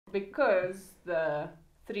because the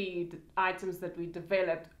items that we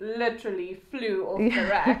developed literally flew off the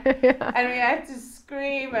rack. Yeah. And we had to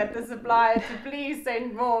scream at the supplier to please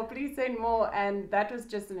send more, and that was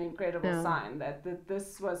just an incredible sign that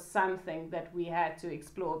this was something that we had to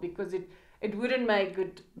explore, because it wouldn't make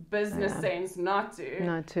good business sense not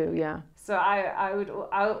to. Yeah. So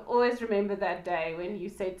I'll always remember that day when you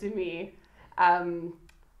said to me,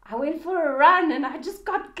 I went for a run and I just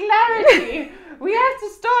got clarity. We have to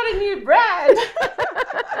start a new brand.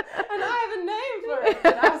 And I have a name for it.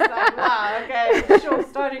 And I was like, wow, okay, sure,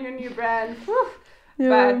 starting a new brand. Whew. Yeah.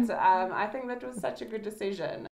 But I think that was such a good decision.